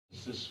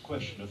It's this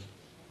question of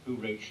who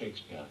wrote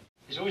Shakespeare.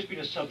 It's always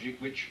been a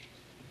subject which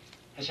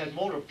has had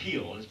more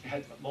appeal, has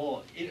had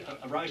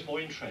aroused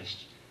more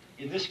interest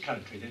in this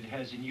country than it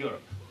has in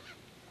Europe.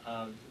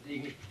 The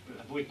English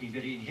have always been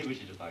very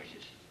inhibited about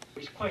it.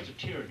 It's quite a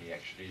tyranny,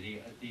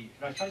 actually. And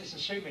I find this in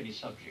so many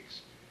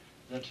subjects,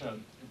 that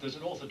there's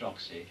an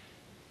orthodoxy,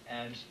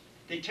 and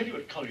they tell you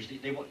at college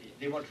that they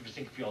want you to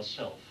think for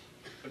yourself,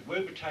 but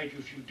woe betide you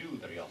if you do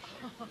very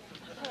often.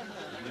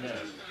 You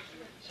know.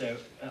 So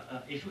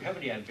if you have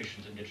any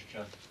ambitions in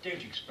literature,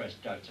 don't express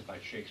doubts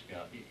about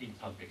Shakespeare in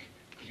public,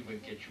 because it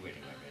won't get you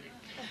anywhere,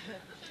 really.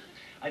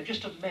 I'm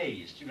just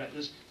amazed. You know,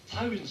 there's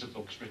thousands of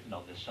books written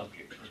on this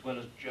subject, as well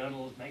as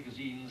journals,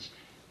 magazines,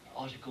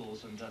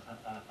 articles, and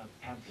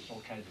pamphlets,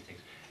 all kinds of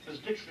things.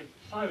 There's literally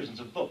thousands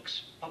of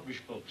books,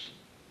 published books.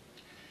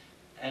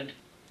 And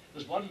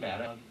there's one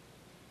man,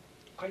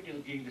 quite near the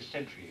beginning of this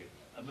century,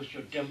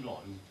 Monsieur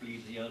Demlon, who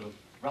believed the Earl of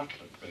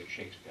Rutland wrote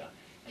Shakespeare,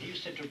 and he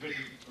was said to have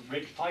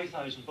read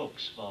 5,000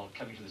 books while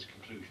coming to this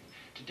conclusion.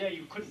 Today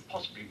you couldn't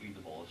possibly read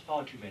them all, there's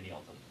far too many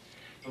of them.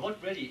 But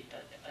what really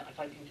I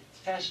find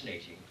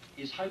fascinating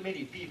is how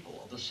many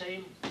people of the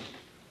same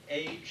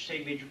age,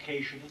 same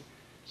education,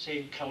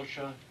 same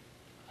culture,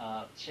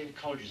 same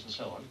colleges and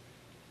so on,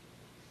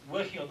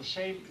 working on the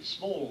same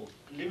small,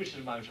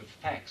 limited amount of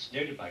facts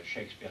known about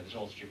Shakespeare, this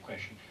authorship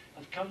question,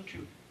 have come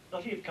to, not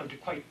only have come to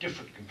quite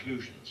different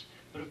conclusions,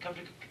 but have come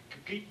to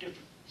complete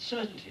different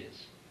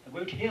certainties. I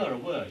won't hear a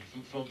word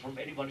from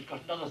anyone who's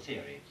got another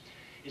theory.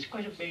 It's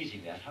quite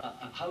amazing that,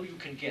 how you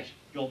can get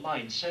your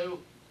mind so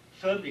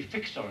firmly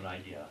fixed on an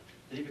idea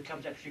that it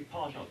becomes actually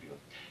part of you.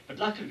 But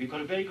luckily we've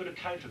got a very good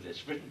account of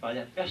this, written by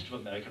that best of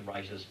American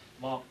writers,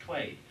 Mark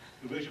Twain,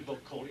 who wrote a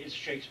book called Is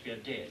Shakespeare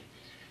Dead?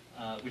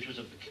 Which was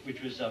a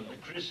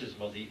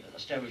criticism of the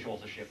established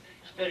authorship.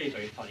 It's a very,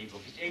 very funny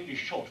book. It's an English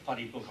short,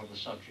 funny book on the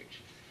subject.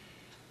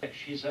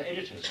 His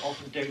editors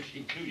often don't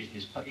include it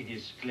in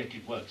his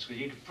collected works, because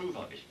they don't approve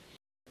of it.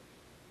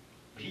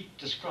 But he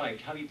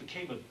described how he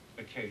became a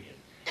Baconian.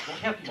 What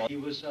happened was, he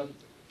was,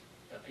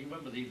 you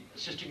remember,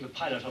 assisting the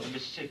pilot on the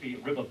Mississippi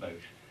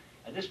riverboat,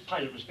 and this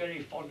pilot was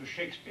very fond of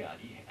Shakespeare,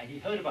 and he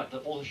heard about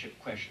the authorship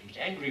question, was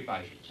angry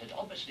about it, said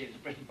obviously it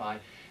was written by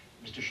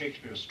Mr.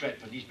 Shakespeare of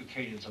Stratford, these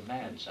Baconians are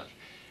mad and such.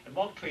 And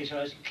Mark Twain said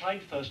I was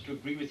inclined first to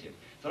agree with him.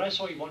 Then I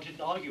saw he wanted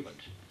an argument.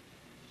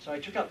 So I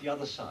took up the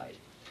other side.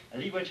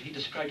 And he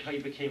described how he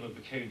became a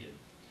Baconian.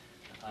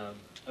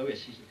 Oh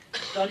yes, he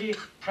said, study,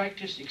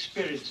 practice,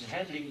 experience in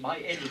handling my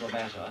end of the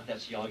matter,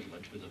 that's the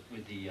argument with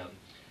the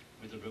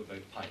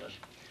rowboat pilot,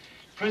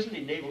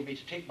 presently enabled me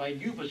to take my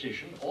new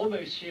position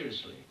almost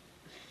seriously,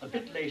 a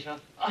bit later,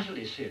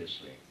 utterly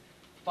seriously,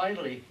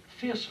 finally,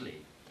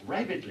 fiercely,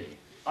 rabidly,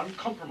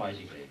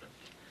 uncompromisingly.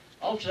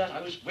 After that,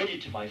 I was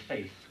wedded to my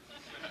faith.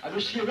 I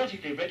was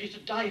theoretically ready to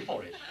die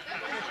for it.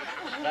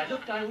 And I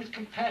looked down with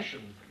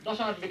compassion, not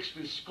unmixed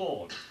with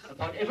scorn,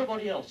 upon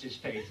everybody else's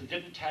faith that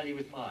didn't tally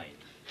with mine.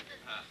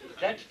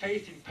 That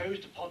faith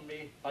imposed upon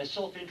me by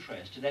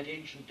self-interest in that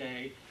ancient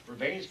day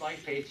remains my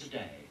faith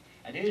today,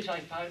 and in it I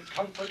found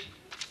comfort,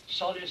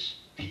 solace,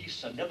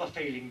 peace, and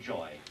never-failing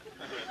joy.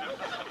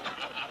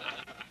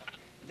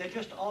 They're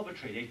just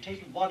arbitrary. They've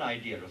taken one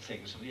idea of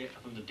things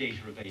from the data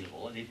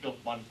available, and they've built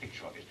one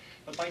picture of it.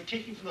 But by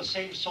taking from the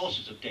same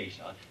sources of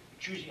data,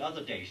 choosing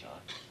other data,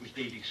 which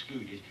they've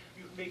excluded,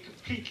 you can make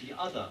completely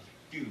other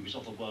views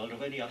of the world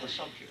of any other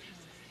subject.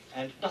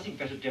 And nothing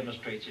better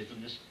demonstrates it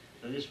than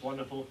this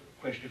wonderful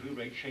question of who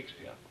wrote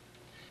Shakespeare.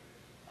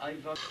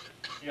 I've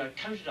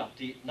counted up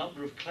the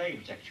number of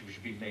claims, actually, which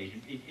have been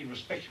made in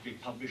respectively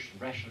published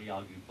and rationally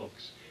argued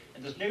books.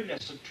 And there's no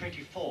less than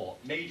 24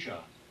 major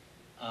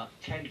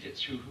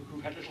candidates who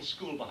had little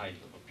school behind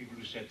them, of people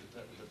who said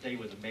that they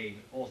were the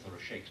main author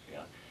of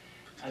Shakespeare.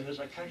 And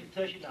I counted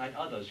 39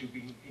 others who've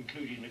been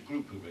included in a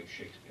group who wrote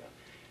Shakespeare.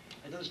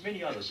 And there's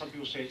many others. Some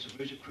people say it's the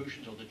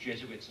Rosicrucians or the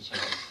Jesuits and so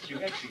on. So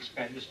you actually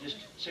expand this list,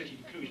 certainly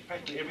includes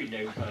practically every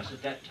known person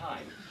at that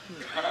time.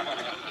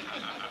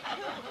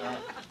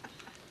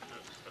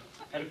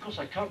 And of course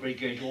I can't really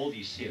go into all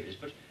these theories,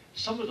 but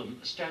some of them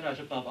stand out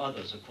above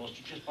others, of course,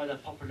 just by their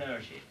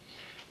popularity.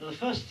 Now, the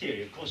first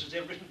theory, of course, is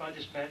they're written by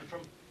this man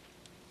from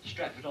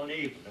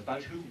Stratford-on-Avon,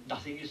 about whom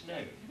nothing is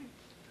known,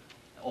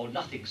 or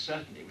nothing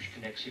certainly which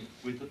connects him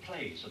with the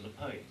plays and the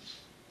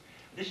poems.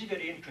 This is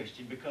very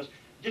interesting because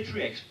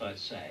literary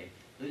experts say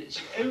that it's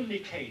the only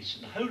case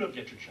in the whole of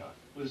literature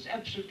where there's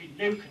absolutely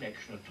no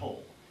connection at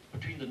all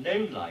between the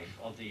known life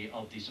of the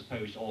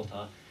supposed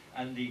author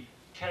and the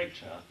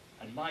character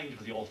and mind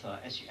of the author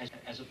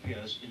as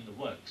appears in the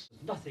works.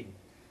 There's nothing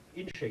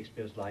in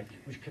Shakespeare's life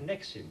which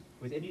connects him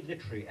with any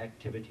literary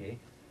activity,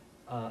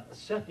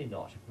 certainly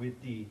not with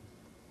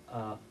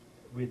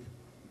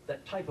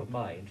that type of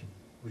mind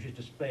which is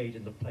displayed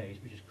in the plays,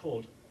 which is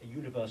called a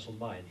universal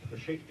mind, because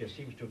Shakespeare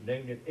seems to have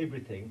known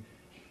everything.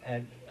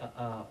 And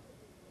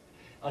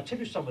I'll tell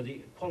you some of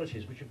the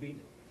qualities which have been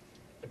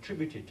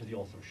attributed to the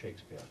author of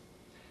Shakespeare,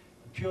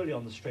 purely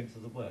on the strength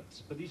of the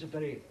works. But these are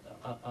very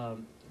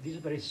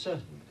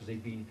certain, because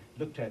they've been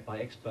looked at by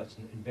experts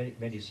in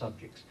many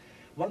subjects.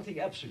 One thing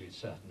absolutely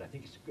certain, I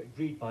think it's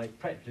agreed by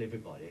practically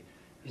everybody,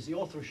 is the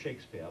author of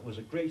Shakespeare was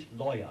a great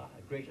lawyer,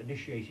 a great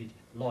initiated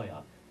lawyer,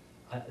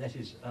 that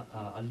is,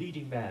 a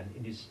leading man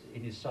in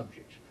his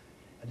subject.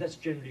 And that's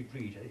generally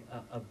agreed.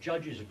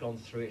 Judges have gone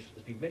through it.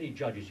 There's been many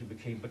judges who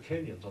became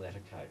Baconians on that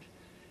account.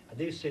 And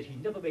they've said he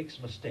never makes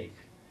a mistake.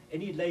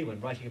 Any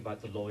layman writing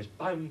about the law is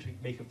bound to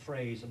make a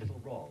phrase a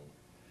little wrong.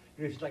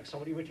 You know, if it's like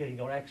somebody imitating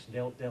your accent,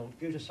 they'll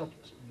go to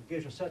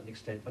a certain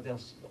extent, but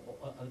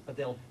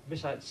they'll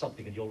miss out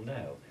something and you'll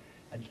know.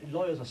 And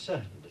lawyers are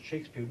certain that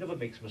Shakespeare never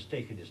makes a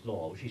mistake in his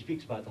law, which he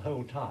speaks about the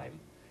whole time,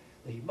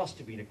 that he must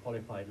have been a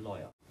qualified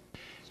lawyer.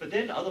 But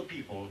then other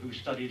people who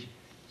studied,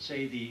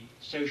 say, the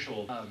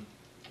social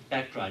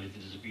background of the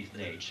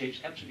Elizabethan age say it's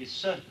absolutely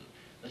certain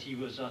that he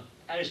was an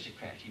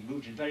aristocrat. He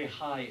moved in very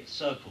high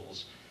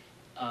circles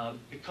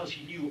because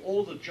he knew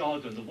all the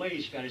jargon, the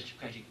ways of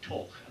aristocratic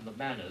talk and the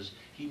manners.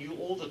 He knew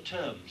all the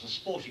terms, the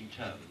sporting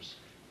terms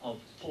of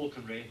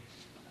falconry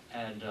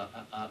and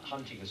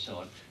hunting and so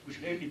on, which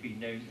had only been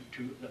known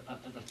to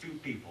the few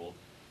people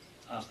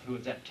who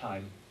at that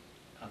time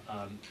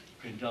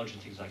could indulge in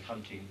things like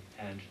hunting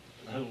and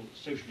the whole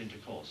social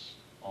intercourse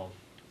of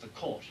the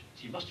court.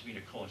 So he must have been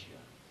a courtier.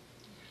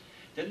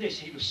 Then they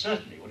say he was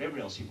certainly, whatever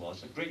else he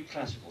was, a great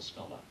classical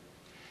scholar.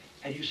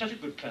 And he was such a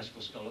good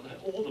classical scholar that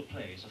all the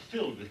plays are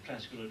filled with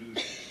classical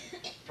allusions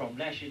from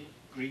Latin,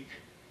 Greek,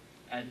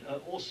 and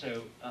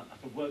also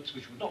from works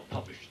which were not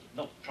published,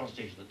 not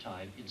translated at the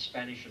time, in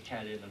Spanish,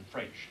 Italian, and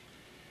French.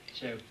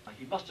 So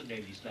he must have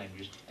known these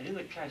languages. And in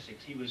the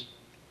classics, he was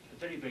a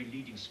very, very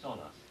leading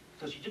scholar,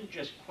 because he didn't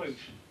just quote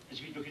as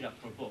if he'd look it up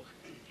for a book.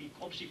 He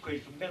obviously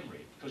quoted from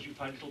memory, because you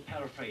find little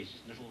paraphrases,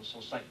 little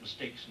sort of slight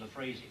mistakes in the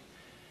phrasing.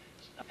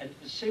 And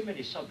there's so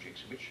many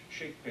subjects in which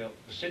Shakespeare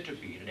was said to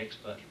be an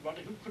expert. You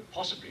wonder who could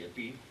possibly have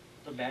been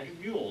the man who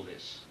knew all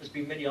this. There's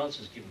been many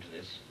answers given to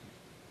this.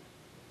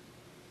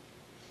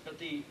 But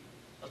the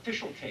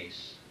official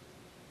case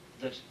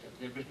that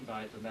they're written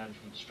by the man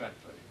from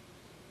Stratford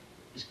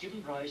has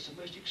given rise to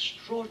the most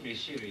extraordinary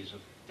series of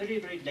very,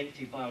 very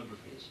lengthy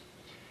biographies.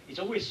 It's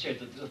always said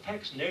that the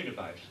facts known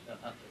about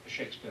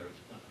Shakespeare,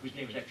 whose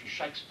name is actually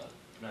Shakespeare,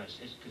 pronounced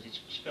because it's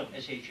spelled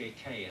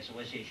S-H-A-K-S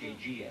or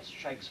S-H-A-G-S,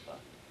 Shakespeare.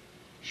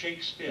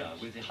 Shakespeare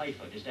with the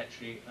hyphen is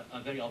actually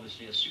very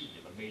obviously a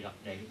pseudonym, a made-up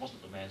name. It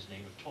wasn't the man's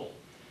name at all.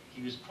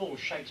 He was called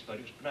Shakespeare,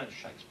 it was pronounced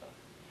Shakespeare.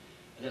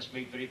 And that's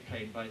made very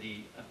plain by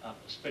the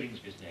spellings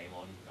of his name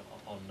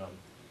on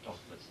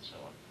documents and so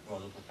on,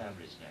 rather than the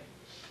family's name.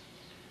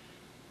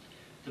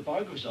 The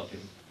biographies of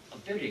him are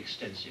very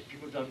extensive.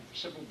 People have done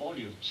several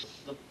volumes.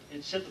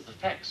 It's said that the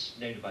facts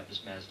known about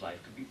this man's life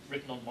could be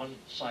written on one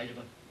side of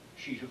a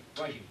sheet of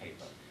writing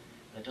paper.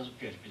 And that does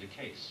appear to be the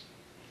case,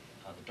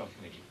 the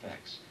documented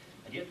facts.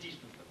 And yet these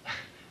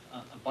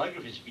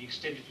biographies have been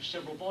extended to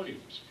several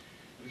volumes.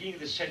 At the beginning of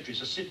this century,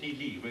 Sir Sidney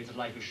Lee wrote The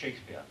Life of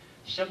Shakespeare,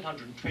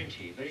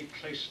 720 very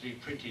closely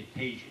printed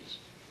pages,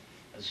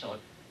 and so on.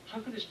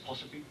 How could this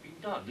possibly be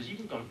done? There's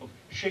even got a book,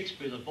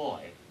 Shakespeare the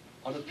Boy,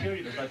 on a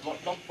period of life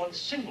not one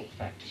single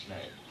fact is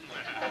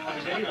known. On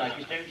his early life,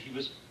 it's known he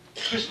was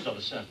christened on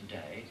a certain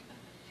day,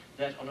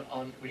 that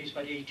when he was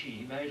about 18,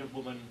 he married a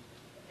woman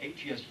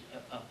 8 years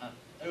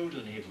older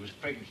than him, who was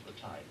pregnant at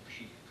the time.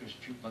 Because a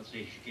few months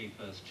later she gave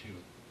birth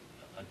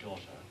to a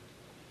daughter.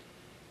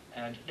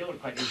 And no one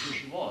quite knows who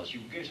she was. You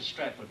can go to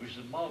Stratford, which is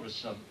a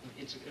marvellous,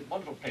 it's a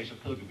wonderful place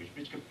of pilgrimage,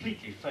 but it's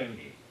completely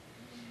phony.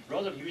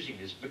 Rather amusing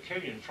this,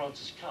 Baconian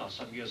Francis Carr,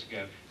 some years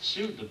ago,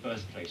 sued the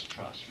Birthplace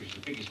Trust, which is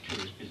the biggest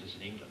tourist business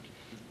in England,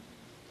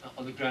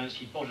 on the grounds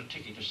he bought a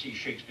ticket to see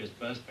Shakespeare's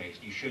birthplace,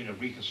 and he's shown a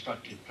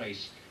reconstructed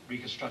place,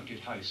 reconstructed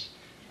house,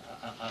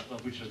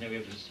 which was no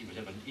evidence he was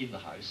ever in the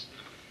house.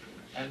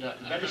 And the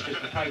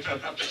magistrates were quite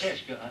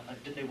upset,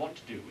 didn't know what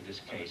to do with this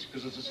case,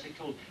 because there's this thing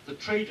called the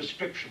Trade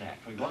Description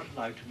Act, where you aren't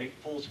allowed to make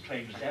false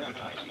claims in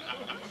advertising.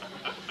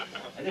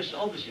 And this is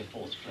obviously a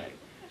false claim.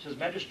 So the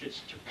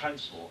magistrates took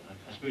counsel,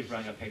 I suppose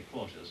rang up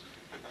headquarters,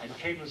 and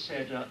came and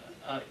said,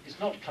 it's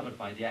not covered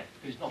by the Act,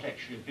 because it's not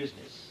actually a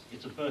business,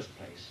 it's a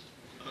birthplace.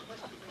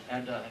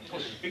 And of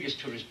course it's the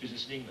biggest tourist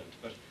business in England,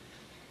 but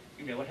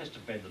you know, one has to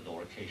bend the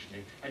law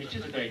occasionally, and it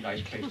is a very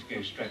nice place to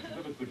go Stratford. You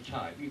have a good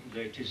time, even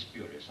though it is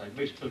spurious.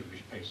 Most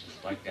pilgrimage places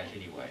like that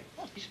anyway.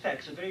 These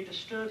facts are very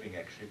disturbing,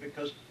 actually,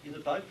 because in the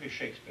biography of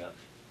Shakespeare,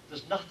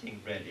 there's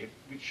nothing really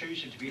which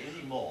shows him to be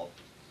any more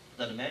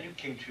than a man who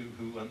came to,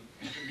 who had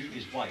to leave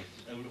his wife,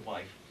 his older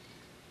wife,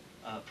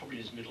 probably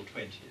in his middle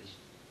 20s,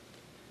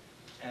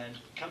 and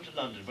come to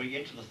London, where he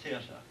entered the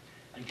theatre.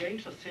 And going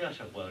to the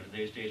theatre world in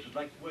those days was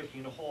like working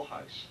in a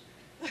whorehouse.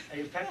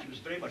 And in fact, it was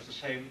very much the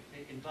same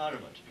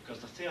environment,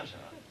 because the theatre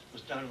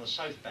was down on the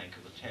south bank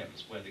of the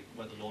Thames, where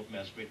the Lord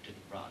Mayor's writ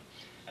didn't run.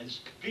 And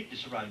it's completely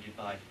surrounded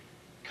by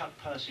cut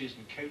purses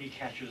and coney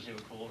catchers, they were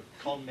called,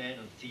 con men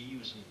and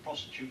thieves and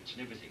prostitutes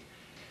and everything.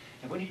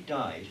 And when he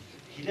died,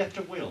 he left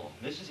a will.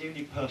 This is the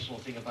only personal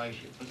thing about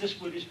him. But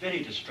this will is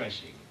very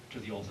distressing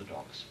to the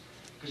Orthodox,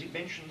 because it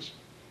mentions,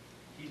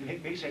 he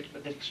makes that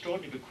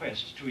extraordinary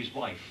bequest to his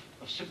wife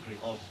of simply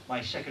of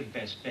my second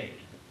best bed.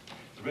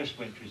 the rest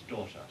went to his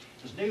daughter.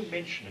 There's no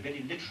mention of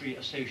any literary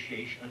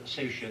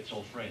associates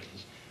or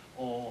friends,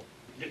 or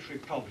literary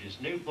properties,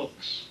 no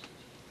books,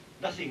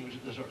 nothing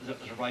that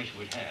a writer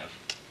would have.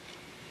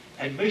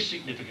 And most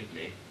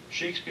significantly,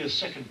 Shakespeare's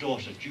second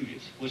daughter,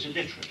 Judith, was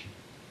illiterate.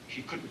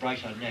 She couldn't write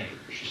her name.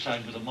 She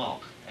signed with a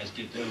mark, as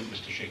did old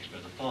Mr. Shakespeare,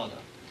 the father.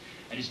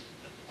 And it's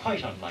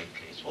quite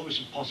unlikely, it's almost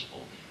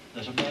impossible,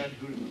 that a man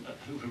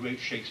who wrote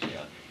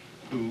Shakespeare,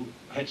 who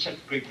had such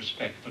great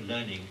respect for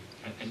learning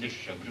and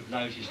literature, would have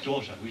allowed his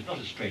daughter, who is not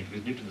a stranger,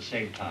 who lived in the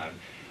same town,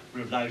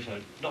 would have allowed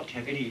her not to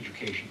have any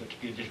education, but to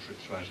be illiterate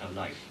throughout her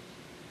life.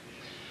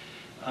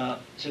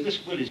 So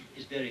this will is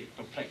very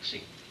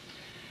perplexing.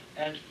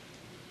 And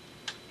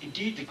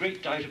indeed, the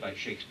great doubt about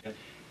Shakespeare,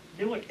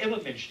 no one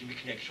ever mentioned him in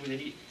connection with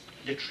any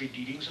literary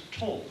dealings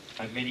at all.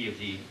 And many of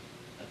the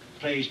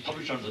plays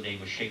published under the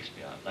name of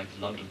Shakespeare, like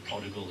the London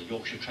Prodigal, the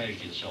Yorkshire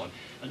Tragedy and so on,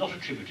 are not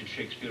attributed to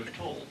Shakespeare at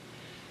all.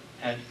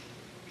 And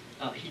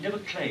he never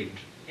claimed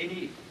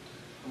any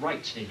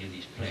rights in any of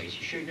these plays.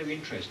 He showed no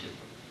interest in them.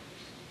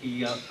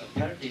 He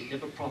apparently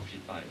never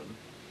profited by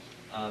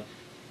them.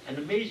 And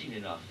amazingly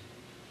enough,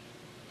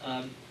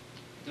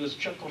 there was a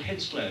chap called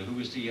Henslowe, who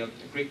was the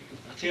great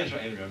theatre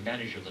owner and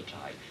manager of the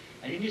time,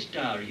 and in his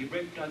diary he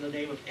wrote down the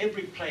name of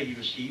every play he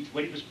received,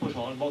 when it was put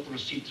on, what the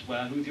receipts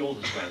were, who the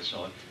authors were, and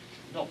so on.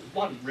 Not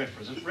one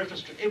reference, a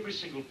reference to every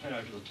single play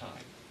out of the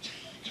time,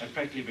 and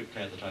practically every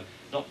play at the time,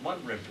 not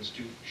one reference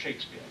to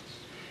Shakespeare.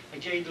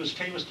 Again, there was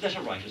famous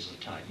letter writers at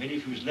the time, many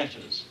of whose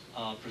letters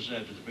are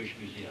preserved at the British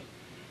Museum.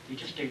 We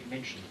just don't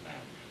mention the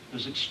man.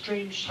 There's a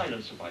strange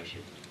silence about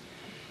him.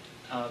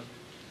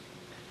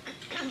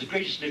 The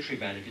greatest literary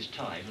man of his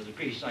time, or the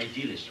greatest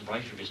idealist and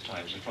writer of his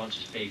time, Sir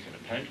Francis Bacon,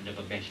 apparently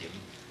never met him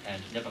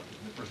and never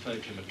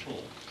referred to him at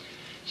all.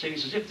 So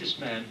it's as if this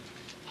man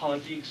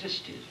hardly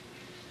existed.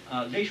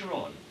 Later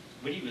on,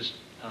 when he was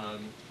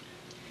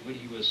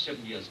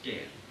 7 years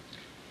dead,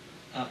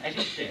 at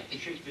his death, in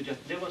Shakespeare's death,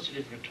 no one said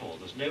anything at all.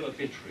 There's no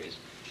obituaries,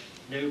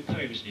 no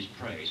poems in his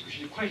praise, which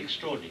is quite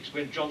extraordinary, because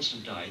when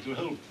Johnson died, there were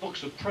whole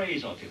books of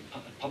praise of him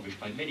published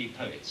by many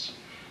poets,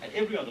 and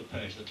every other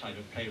poet at the time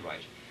and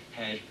playwright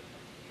had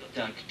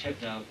their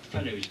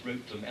fellows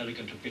wrote them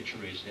elegant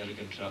obituaries,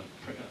 elegant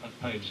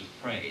poems of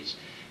praise,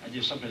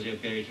 and sometimes they were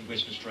buried in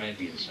Westminster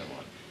Abbey and so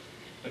on.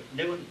 But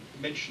no one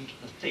mentioned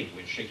a thing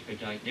when Shakespeare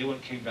died. No one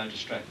came round to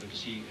Stratford to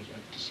see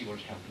what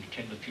had happened, to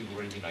attend the funeral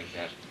or anything like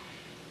that.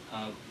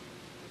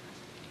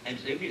 And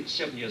only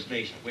 7 years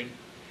later, when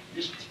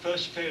this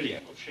first folio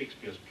of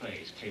Shakespeare's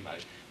plays came out,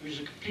 it was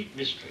a complete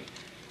mystery.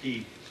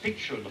 The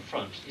picture on the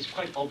front is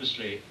quite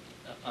obviously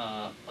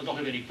not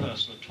of any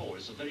person at all.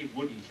 It's a very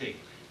wooden thing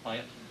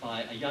by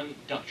a young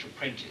Dutch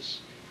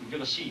apprentice who'd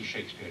never seen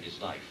Shakespeare in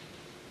his life.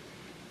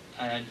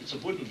 And it's a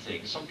wooden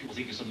thing. Some people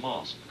think it's a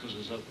mask because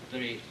there's a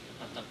very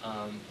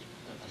a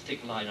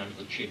thick line under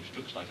the chin which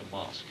looks like a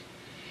mask.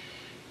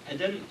 And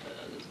then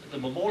the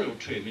memorial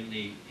to him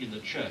in the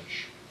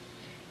church,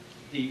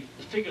 the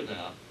figure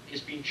there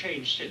has been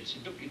changed since.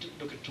 It didn't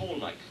look at all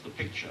like the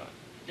picture.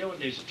 No one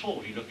knows at all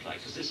what he looked like,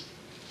 because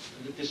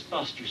this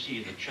bust you see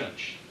in the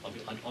church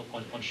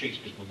on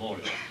Shakespeare's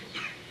memorial,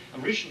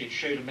 originally it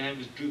showed a man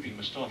with drooping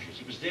moustaches.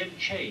 It was then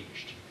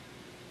changed,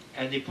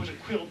 and they put a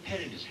quill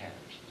pen in his hand,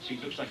 so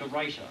he looks like a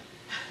writer.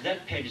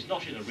 That pen is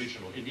not in the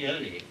original, in the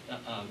early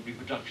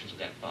reproductions of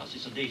that bust.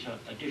 It's a later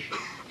addition.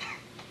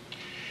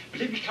 But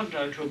let me come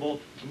down to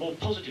the more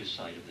positive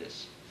side of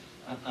this.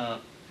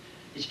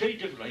 It's very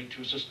difficult, I think,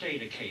 to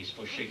sustain a case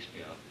for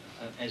Shakespeare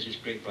as his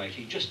great writer.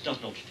 He just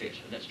does not fit,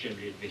 and that's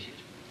generally admitted.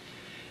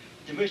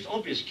 The most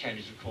obvious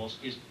candidate, of course,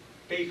 is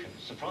Bacon.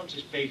 Sir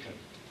Francis Bacon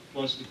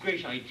was the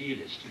great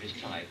idealist of his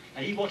time,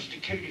 and he wanted to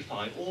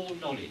codify all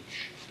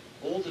knowledge,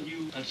 all the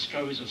new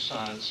discoveries of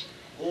science,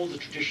 all the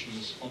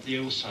traditions of the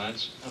old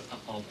science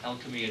of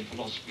alchemy and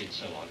philosophy and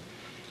so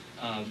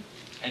on,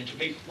 and to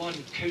make one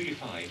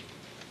codified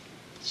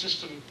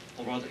system,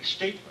 or rather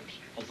statement,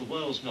 of the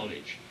world's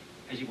knowledge,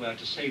 as it were,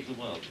 to save the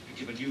world,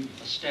 to give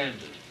a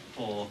standard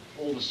for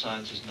all the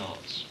sciences and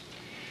arts.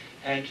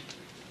 And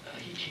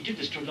he did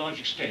this to a large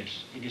extent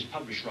in his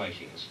published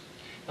writings,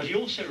 but he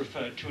also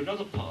referred to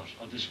another part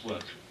of this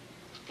work,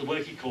 the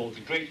work he called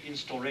the Great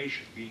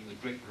Instauration, being the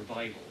Great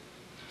Revival.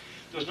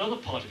 There was another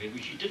part of it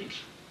which he didn't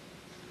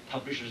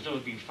publish and has never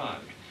been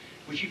found,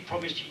 which he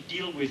promised he'd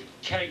deal with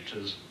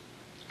characters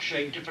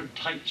showing different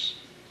types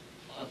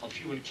of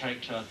human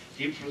character,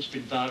 the influence of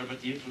environment,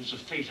 the influence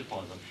of fate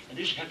upon them, and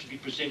this had to be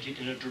presented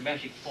in a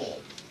dramatic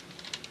form.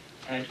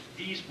 And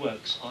these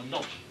works are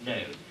not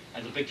known,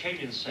 and the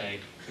Baconians say,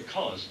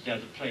 because they're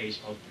the plays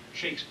of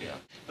Shakespeare.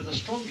 But the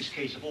strongest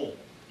case of all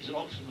is that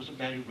Oxford was a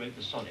man who wrote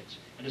the sonnets.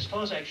 And as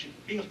far as actually,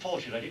 being a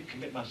fortune, I didn't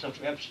commit myself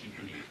to absolute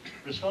belief,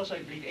 but as far as I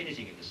believe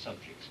anything in this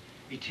subject,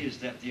 it is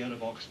that the Earl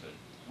of Oxford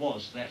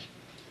was that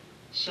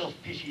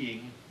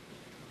self-pitying,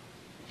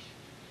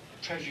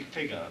 tragic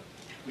figure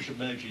which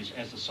emerges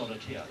as the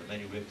sonneteer, the man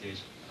who wrote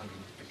those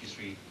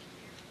 153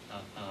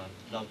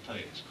 love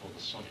poems called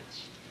the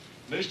sonnets,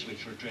 most of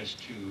which are addressed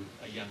to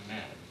a young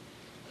man,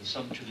 and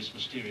some to this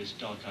mysterious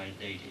dark-eyed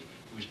lady,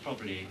 who is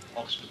probably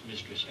Oxford's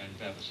mistress and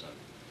Vavasor.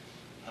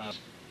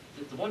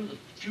 One of the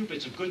few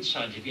bits of good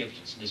scientific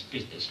evidence in this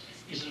business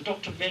is that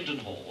Dr.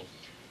 Mendenhall,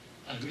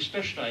 who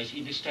specialised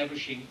in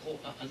establishing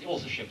the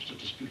authorships of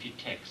disputed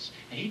texts,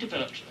 and he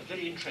developed a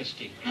very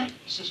interesting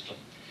system.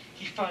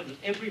 He found that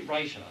every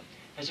writer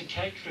has a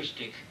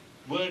characteristic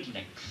word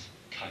length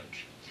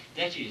count.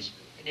 That is,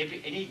 in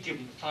any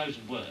given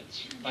 1,000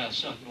 words by a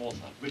certain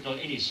author, written on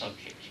any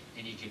subject,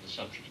 any given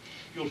subject,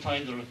 you'll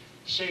find there are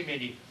so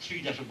many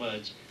 3-letter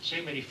words,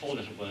 so many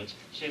 4-letter words,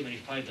 so many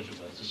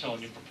 5-letter words, and so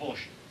on in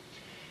proportion.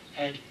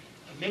 And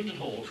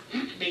Mendenhall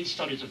made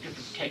studies of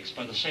different texts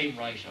by the same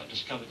writer,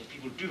 discovered that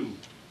people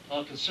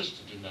are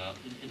consistent in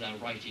their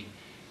writing,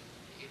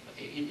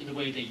 in the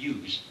way they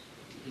use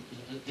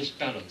this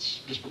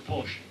balance, this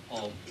proportion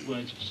of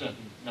words of a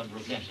certain number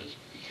of letters.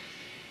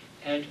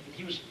 And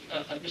he was,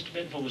 Mr.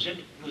 Mendenhall was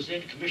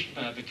then commissioned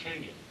by a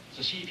Baconian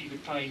to see if he could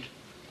find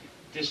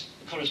this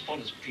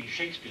correspondence between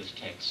Shakespeare's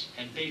texts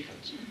and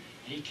Bacon's.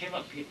 And he came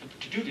up,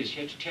 to do this, he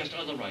had to test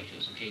other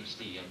writers against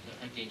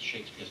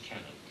Shakespeare's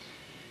canon.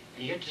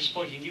 And he had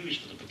disappointing news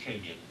for the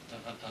Baconian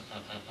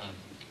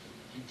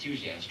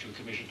enthusiast who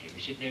commissioned him.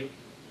 He said, no,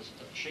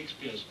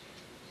 Shakespeare's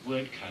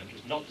word count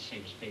is not the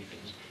same as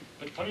Bacon's,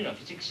 but funny enough,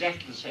 it's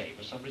exactly the same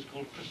as somebody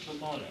called Christopher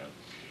Marlowe.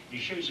 And he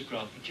shows a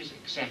graph which is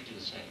exactly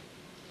the same.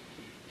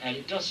 And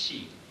it does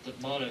seem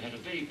that Marlowe had a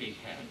very big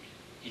hand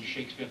in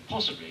Shakespeare,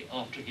 possibly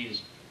after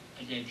his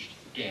alleged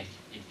death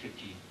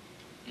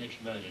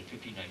alleged murder in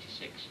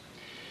 1596.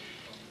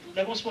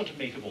 Now, what's one to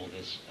make of all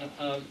this?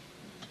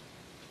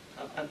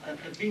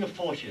 Being a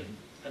Fortean,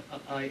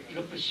 I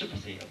look with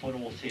sympathy upon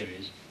all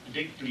theories and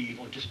don't believe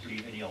or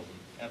disbelieve any of them,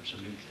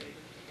 absolutely.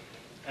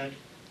 And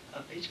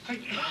it's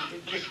quite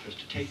ridiculous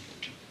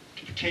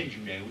to pretend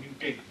you know when you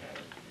don't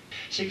know.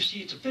 So you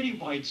see, it's a very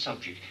wide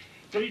subject,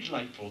 very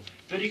delightful,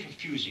 very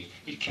confusing.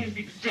 It can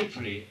be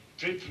dreadfully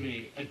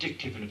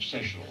addictive and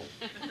obsessional.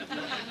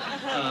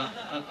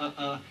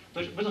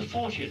 But with a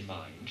Fortean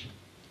mind,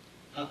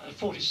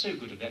 thought is so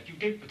good at that, you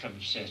don't become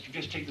obsessed, you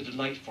just take the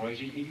delight for it,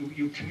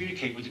 you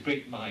communicate with the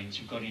great minds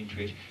who've gone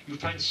into it, you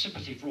find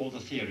sympathy for all the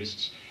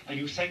theorists, and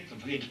you thank them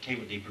for the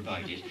entertainment they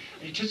provided.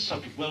 And it is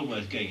something well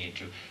worth going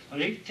into. I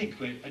don't think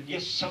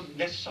unless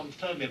some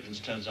firm evidence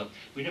turns up,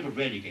 we're never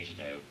really going to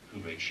know who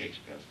wrote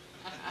Shakespeare.